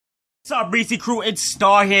Star-Breezy crew, it's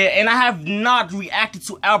Star here, and I have not reacted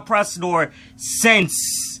to ELPRESADOR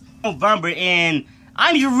since November, and I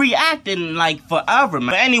ain't even reacting like forever, man.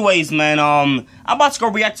 But anyways, man, I'm about to go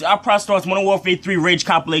react to ELPRESADOR's Modern Warfare 3 Rage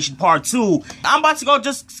Compilation Part 2. I'm about to go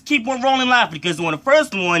just keep on rolling laughing, because on the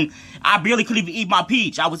first one, I barely could even eat my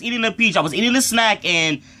peach. I was eating the peach, I was eating the snack,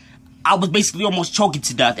 and I was basically almost choking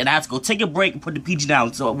to death, and I had to go take a break and put the peach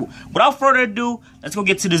down. So, without further ado, let's go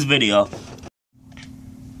get to this video.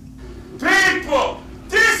 People,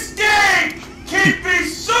 this game can be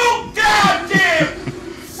so goddamn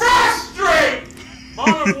frustrating!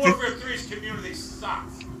 Modern Warfare 3's community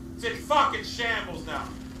sucks. It's in fucking shambles now.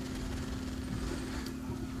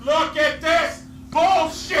 Look at this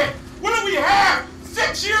bullshit! What do we have?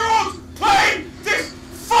 6-year-olds playing this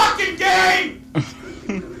fucking game!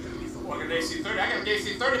 Oh, I got an AC-30. I got an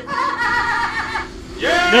AC-30.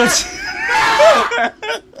 Yeah!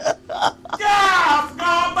 Yeah, I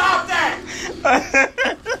forgot about that!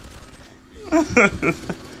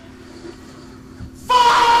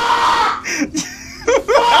 Fuck!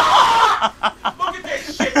 Fuck! Look at this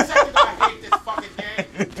shit. Second, I hate this fucking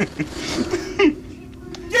game.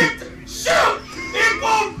 Shoot! It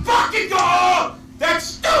won't fucking go off! That's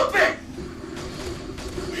stupid!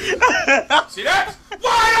 See that?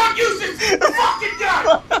 Why don't you use this fucking gun?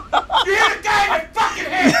 You hit a guy in the fucking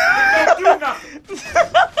head and don't do nothing.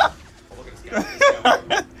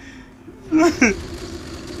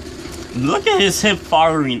 Look at his hip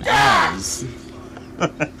firing ass. God!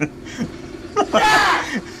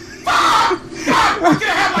 Fuck! God, we're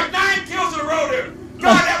gonna have like 9 kills in a row there.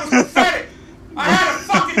 God, that was pathetic. I had a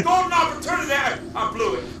fucking golden opportunity. I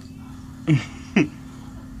blew it.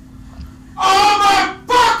 Oh my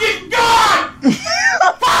fucking God!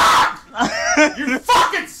 Fuck! You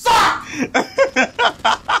fucking suck!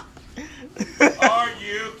 Are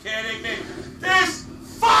you kidding me? This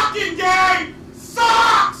fucking game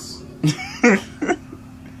sucks!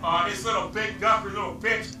 Oh, this little big guffer little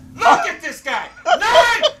bitch. Look at this guy! 9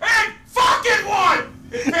 and fucking 1!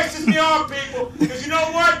 It pisses me off, people, because you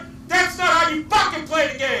know what? That's not how you fucking play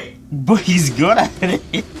the game! But he's good at it.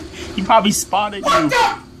 He probably spotted What you. the?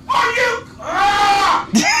 Are you? Ah!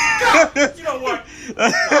 God, you know what? No,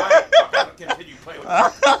 I'm gonna continue playing with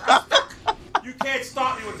this. You can't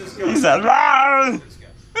stop me with this gun. He said, "Rah!"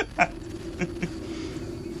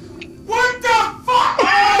 What the fuck?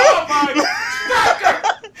 Oh my! Stop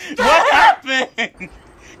it! What happened?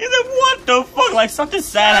 He said, what the fuck? Like something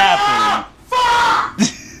sad happened. Fuck!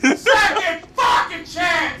 Second fucking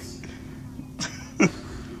chance!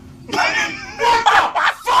 What the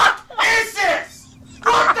fuck is this?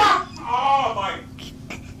 What the? Oh my!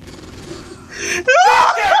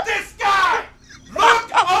 Look at this guy! Look!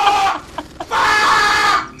 Oh!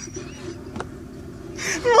 Fuck!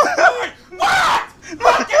 What?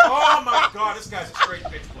 Look at! Oh my God! This guy's a straight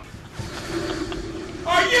bitch play.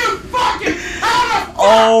 Are you fucking? How the fuck?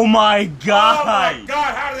 Oh my God! Oh my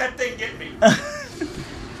God! How did that thing get me?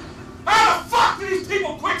 How the fuck do these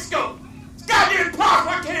people quick scope? It's goddamn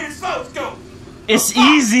impossible. Why can't it slow scope? It's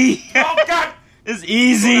easy. Oh God! It's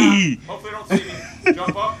easy. Hopefully they don't see me.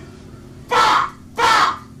 Jump up. Fuck!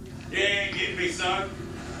 Fuck! You ain't getting me, son.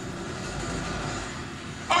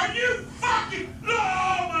 Are you fucking?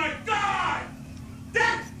 Oh my God!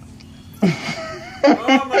 That.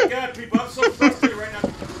 Oh my God, people! I'm so frustrated right now.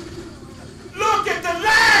 Look at the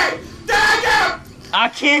lag! I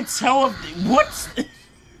can't tell if what's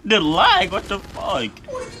the lag. What the fuck? What are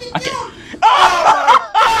you doing? Oh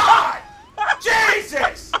my God!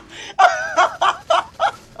 Jesus!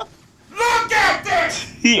 Look at this!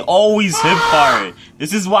 He always hip fire.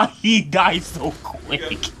 This is why he dies so quick.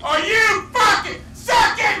 Are you fucking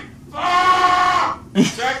second? Oh!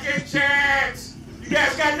 Second chance! You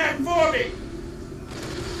guys got nothing for me!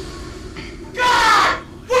 God!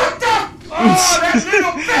 What the? Oh, that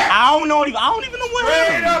little bitch! I don't even know what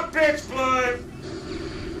Straight happened. up, bitch blood!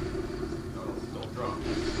 Don't drop.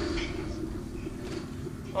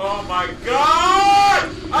 Oh my God!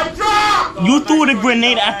 I dropped! You Oh, threw the nice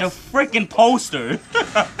grenade work, at the dumbass. freaking poster.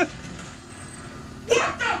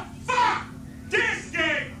 What the fuck? This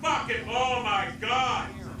game fucking, oh my God!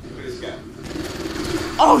 Look at this guy.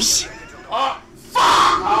 Oh shit! Oh, fuck!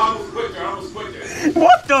 I almost quit there.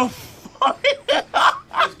 What the fuck?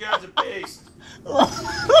 This guy's a beast. Oh,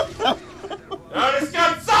 this guy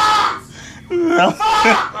sucks! Fuck!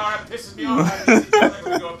 Oh, that pisses me off. I need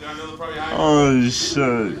to go up there. I know they'll probably hide me. Oh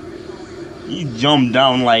shit! He jumped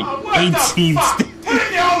down like Oh, what 18 the fuck? steps. Put it in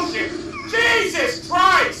the ocean! Jesus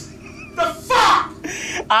Christ! The fuck?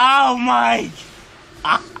 Oh my!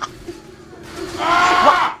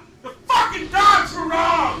 Ah! The fucking dogs were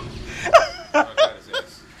wrong!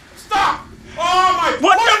 Stop!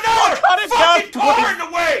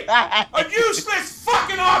 A useless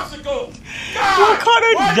fucking obstacle! God, What kind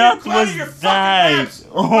of duck was that?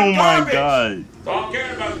 Oh my garbage? god. Don't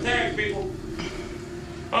care about the tag, people.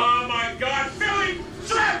 Oh my god, Philly!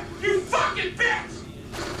 Trap! You fucking bitch!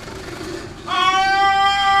 Oh!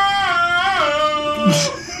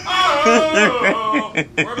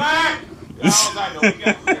 We're back! Oh, I know, we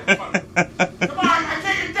got fun. Come on, I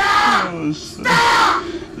take it down! Stop!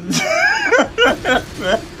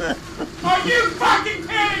 Are you fucking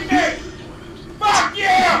kidding me? Fuck you!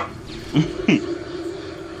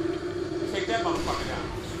 Take that motherfucker down.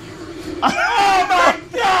 Oh my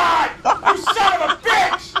god! You son of a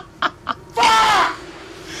bitch! Fuck!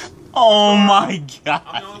 Oh my god.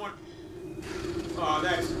 I'm the only one. Oh,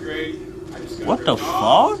 that's great. I just got What the ripped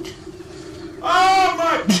off. fuck? Oh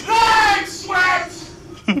my leg sweats!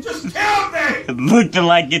 Just kill me! It looked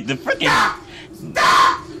like it the freaking. Stop!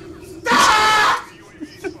 Stop! Stop!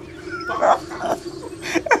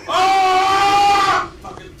 Oh!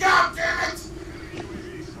 Fucking goddamn it!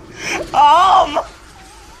 Oh my.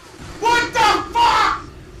 What the fuck?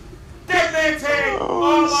 Dead man's head!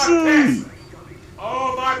 Oh my piss!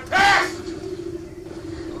 Oh my piss!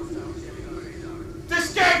 This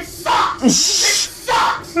game sucks! It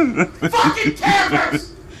sucks! Fucking campers!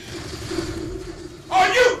 Oh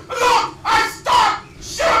you! Look! I stop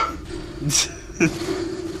shooting!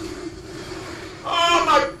 Oh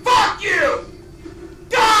my fuck you!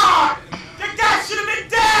 God! That guy should have been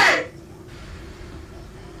dead!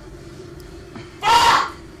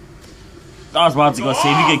 Fuck! I was about to go see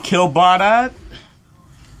if you could kill Barnett.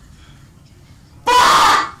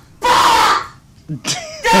 Fuck! Fuck!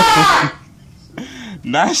 God!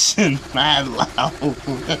 That shit mad loud. Oh,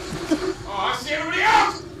 I see everybody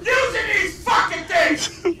else using these fucking things!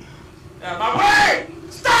 Out of my way!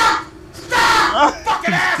 Stop! Stop!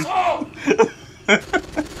 Fucking asshole!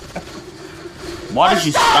 Why did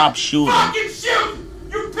you stop shooting? Fucking shoot!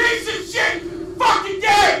 You piece of shit! Fucking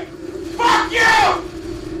gay! Fuck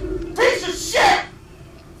you! Piece of shit!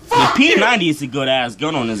 The Fuck P90 is a good ass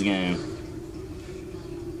gun on this game.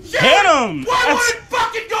 Shit! Hit him! Why won't it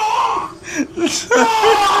fucking go off?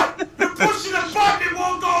 God! You're pushing the button, it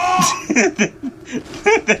won't go off!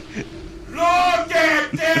 Look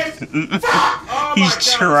at this! Fuck! Oh He's my God,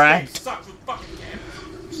 trapped. this game sucks with fucking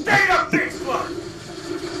cameras. Straight up bitch blood!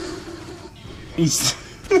 He's.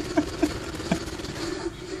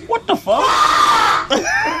 What the fuck?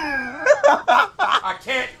 I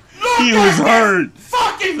can't. Look He at was this hurt.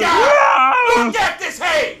 fucking guy! Yeah. Look at this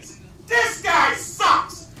haze! This guy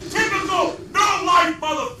sucks! Typical no-life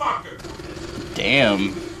motherfucker!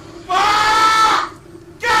 Damn. Ah!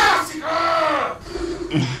 Gas!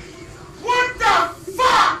 What the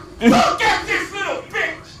fuck? Look at this little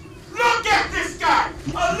bitch! Look at this guy!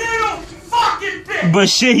 A little fucking bitch! But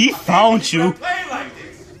shit, he found you. Play like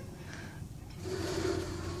this.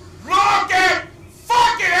 Look at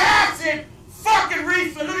fucking acid! Fucking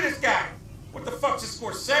reefer! Look at this guy! What the fuck? Just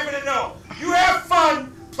score 7-0. You have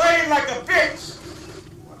fun playing like a bitch!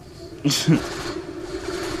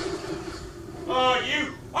 Oh,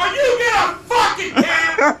 you! Are you gonna fucking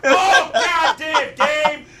game? Oh, goddamn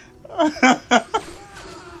game!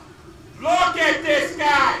 Look at this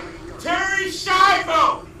guy! Terry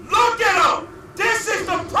Schiavo! Look at him! This is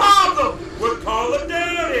the problem with Call of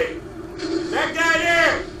Duty! That guy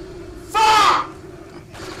there! Fuck!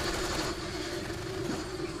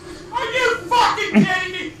 Are you fucking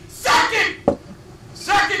kidding me?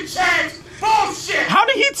 Second chance! Bullshit! How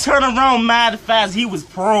did he turn around mad fast? He was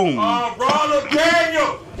prone. Oh, Ronald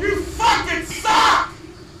Daniel! You fucking suck!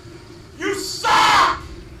 You suck!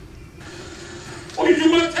 Oh, you do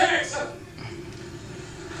my tags, huh?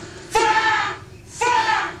 Fuck!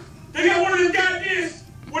 Fuck! They got one of them goddamn,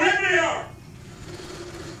 whatever they are.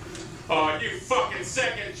 Oh, you fucking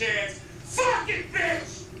second chance. Fucking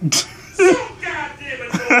bitch! So goddamn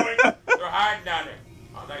annoying. They're hiding down there.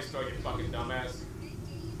 Oh, nice throw, you fucking dumbass.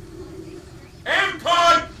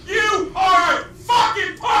 MCON, you are a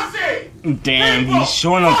fucking pussy! Damn, People, he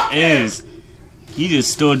sure enough fuck is. He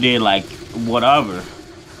just stood there like, whatever.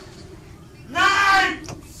 9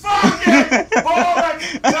 fucking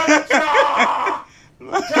bullets to the jaw! To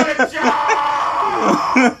the jaw!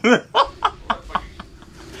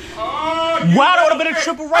 Oh, you Wow, that would have been a little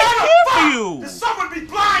triple bitch. right How the here for fuck you. does someone be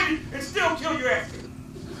blinded and still kill your ass?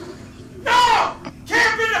 No!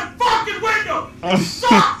 Camp in the fucking window! You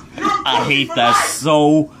suck! You're a I pussy hate for that life.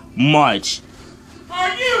 so much.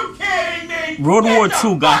 Are you kidding me? World Get War the II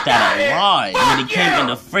fuck got that out of a here. lot Fuck when he came you. in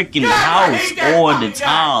the freaking God, I house hate that all the fucking guy.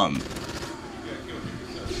 time.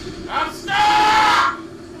 I'm stuck!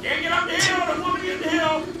 Can't get up the hill, the woman in the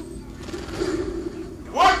hill.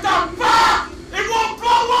 What the fuck? It won't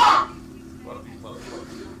blow up!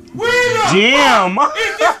 Damn.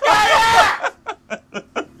 Is this guy at?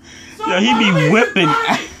 Yo, he be whipping. And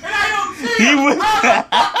I don't see He him. whip. How the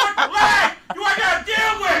fuck lag do I gotta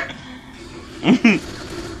deal with?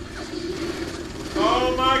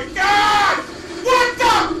 Oh my God! What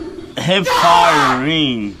the? Hip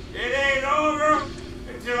firing. It ain't over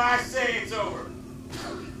until I say it's over.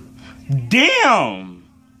 Damn.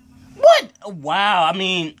 What? Wow. I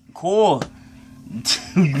mean, cool.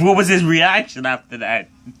 What was his reaction after that?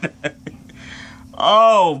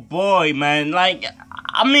 Oh boy, man. Like,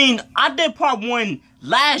 I mean, I did part 1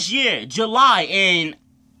 last year, July, and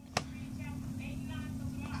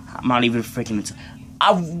I'm not even freaking.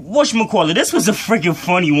 Whatchamacallit, this was a freaking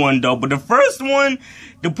funny one though. But the first one,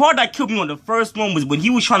 the part that killed me on the first one was when he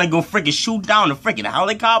was trying to go freaking shoot down the freaking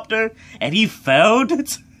helicopter and he failed.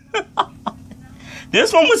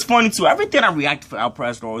 This one was funny too. Everything I reacted for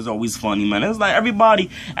ELPRESADOR was always funny, man. It was like everybody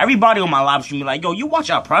on my live stream be like, yo, you watch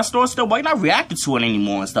ELPRESADOR still? Why you not reacting to it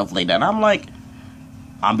anymore and stuff like that? And I'm like,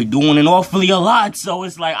 I'll be doing it awfully a lot, so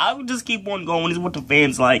it's like, I would just keep on going. This is what the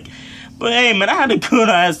fans like. But hey, man, I had a good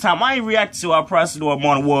ass time. I ain't reacted to ELPRESADOR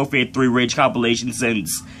Modern Warfare 3 Rage compilation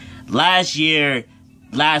since last year,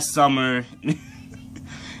 last summer.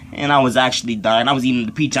 And I was actually dying. I was eating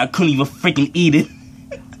the pizza. I couldn't even freaking eat it.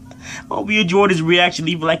 Hope you enjoyed this reaction.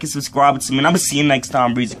 Leave a like and subscribe to me. And I'm gonna see you next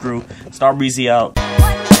time, Breezy Crew. StarBreezyy out.